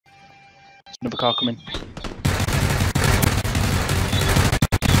Another car coming.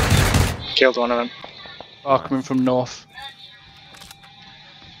 Killed one of them. Car coming from north.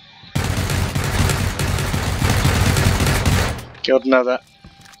 Killed another.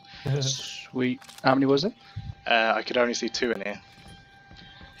 Sweet. How many was it? I could only see 2 in here.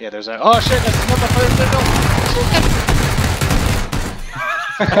 Yeah, there's a. Oh shit! There's another person.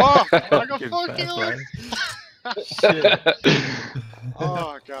 Oh, I got 4 kills. Shit.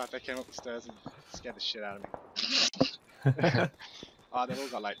 Oh god, they came up the stairs and scared the shit out of me. Oh, they've all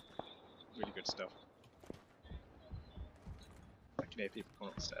got like really good stuff. I can hear people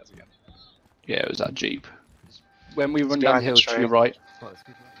coming up the stairs again. Yeah, it was that Jeep. When we run It's down the behind hill the to your tree. right.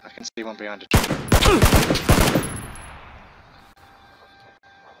 I can see one behind a tree.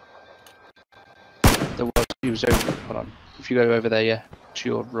 He was over. Hold on. If you go over there, yeah, to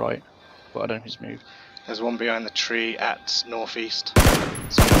your right. But I don't know if he's moved. There's one behind the tree at northeast.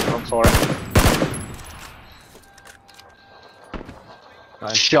 Someone's gone for it.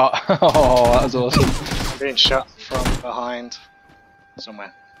 Nice. Shot. Oh, that was awesome. I'm being shot from behind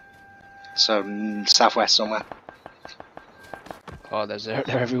somewhere. So southwest somewhere. Oh, they're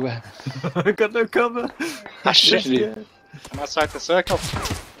everywhere. I got no cover. Ah shit! Literally. I'm outside the circle.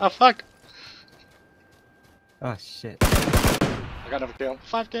 Oh fuck! Oh shit. I got another kill.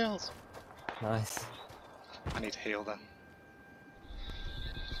 5 kills. Nice. I need to heal them.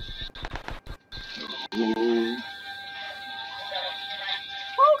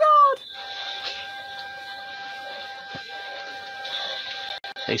 Oh god!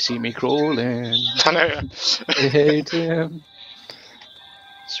 They see me crawling. I know. They hate him.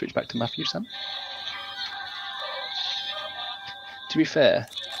 Switch back to Matthew, Sam. To be fair,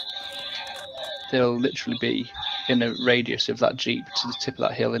 they'll literally be in a radius of that Jeep to the tip of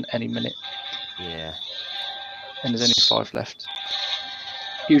that hill in any minute. Yeah. And there's only 5 left.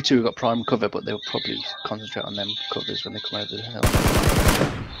 You two have got prime cover, but they'll probably concentrate on them covers when they come over the hill.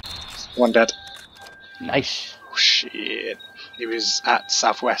 One dead. Nice. Oh shit. He was at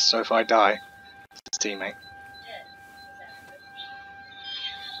southwest, so if I die, it's his teammate.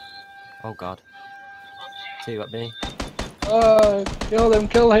 Oh god. See what me? Oh, kill him,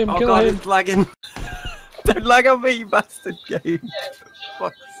 kill him, Oh kill god, him. it's lagging. Don't lag on me, you bastard game.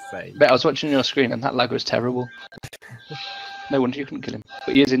 Fuck's sake. But I was watching your screen and that lag was terrible. No wonder you couldn't kill him.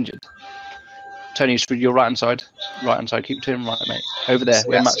 But he is injured. Tony, it's your right hand side. Right hand side, keep turning right, mate. Over there,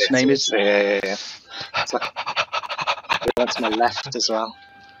 where Matt's name is. Yeah. It's like, go on to my left as well.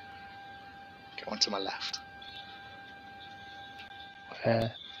 Go on to my left.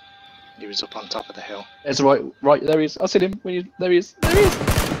 He was up on top of the hill. There's the right, there he is. I see him. There he is.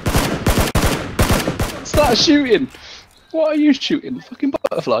 Start shooting. What are you shooting? Fucking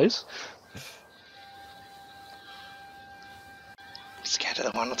butterflies? I'm scared of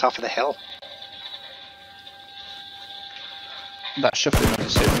the one on top of the hill. That shuffling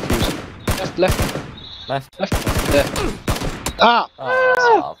is so confusing. Left. There. Ah!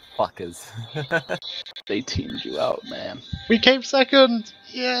 Oh, fuckers. They teamed you out, man. We came second!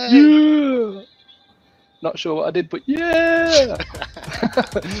 Yay! Yeah! Not sure what I did, but yeah!